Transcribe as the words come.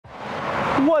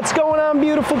What's going on,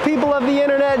 beautiful people of the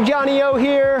internet? Johnny O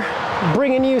here,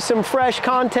 bringing you some fresh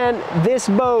content. This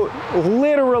boat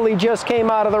literally just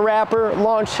came out of the wrapper,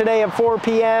 launched today at 4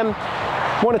 p.m.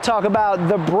 Want to talk about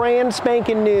the brand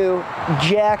spanking new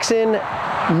Jackson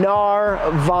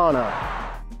Gnarvana.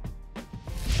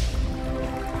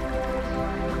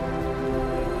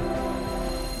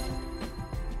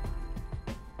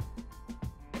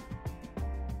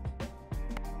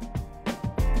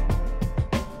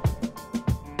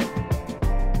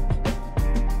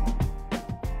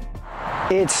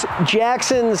 It's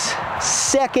Jackson's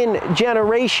second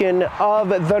generation of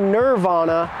the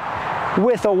Gnarvana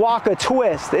with a Waka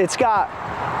twist. It's got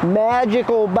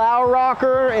magical bow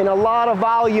rocker and a lot of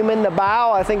volume in the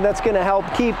bow. I think that's going to help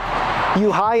keep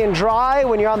you high and dry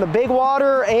when you're on the big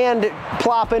water and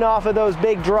plopping off of those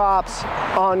big drops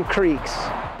on creeks.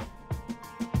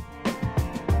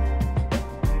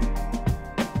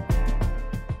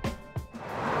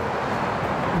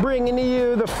 Bringing to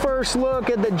you the first look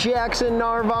at the Jackson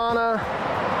Gnarvana.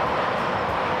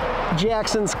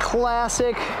 Jackson's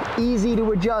classic, easy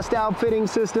to adjust outfitting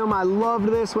system. I loved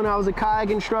this when I was a kayak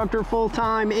instructor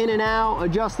full-time, in and out,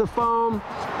 adjust the foam,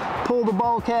 pull the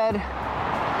bulkhead,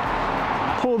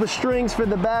 pull the strings for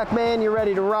the back man, you're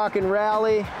ready to rock and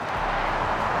rally.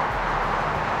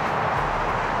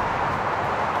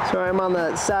 Sorry, I'm on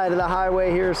the side of the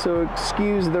highway here, so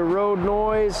excuse the road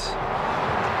noise.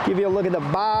 Give you a look at the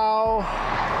bow.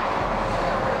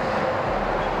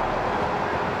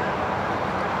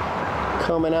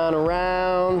 Coming on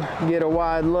around, get a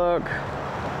wide look.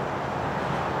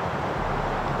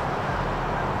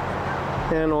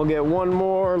 And we'll get one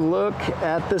more look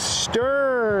at the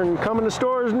stern. Coming to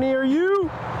stores near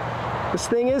you. This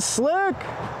thing is slick.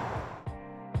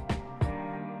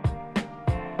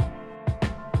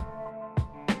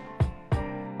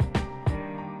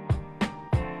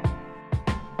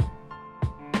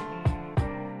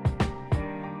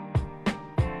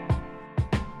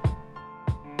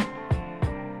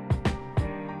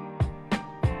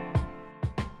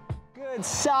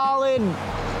 Solid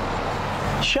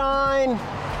chine,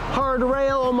 hard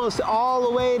rail almost all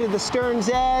the way to the stern's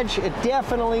edge. It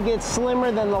definitely gets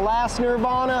slimmer than the last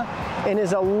Gnarvana and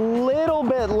is a little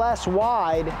bit less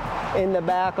wide in the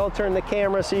back. I'll turn the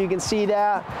camera so you can see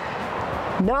that.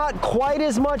 Not quite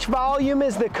as much volume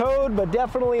as the Code, but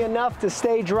definitely enough to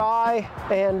stay dry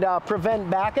and prevent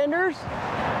backenders.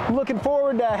 Looking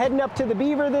forward to heading up to the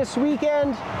Beaver this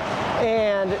weekend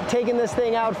and taking this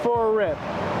thing out for a rip.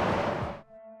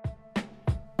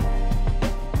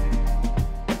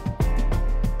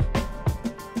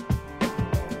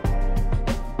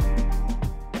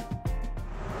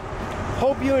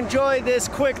 Hope you enjoyed this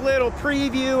quick little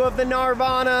preview of the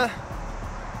Gnarvana.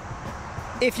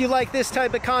 If you like this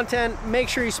type of content, make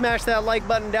sure you smash that like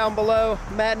button down below.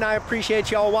 Matt and I appreciate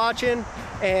y'all watching,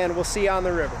 and we'll see you on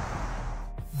the river.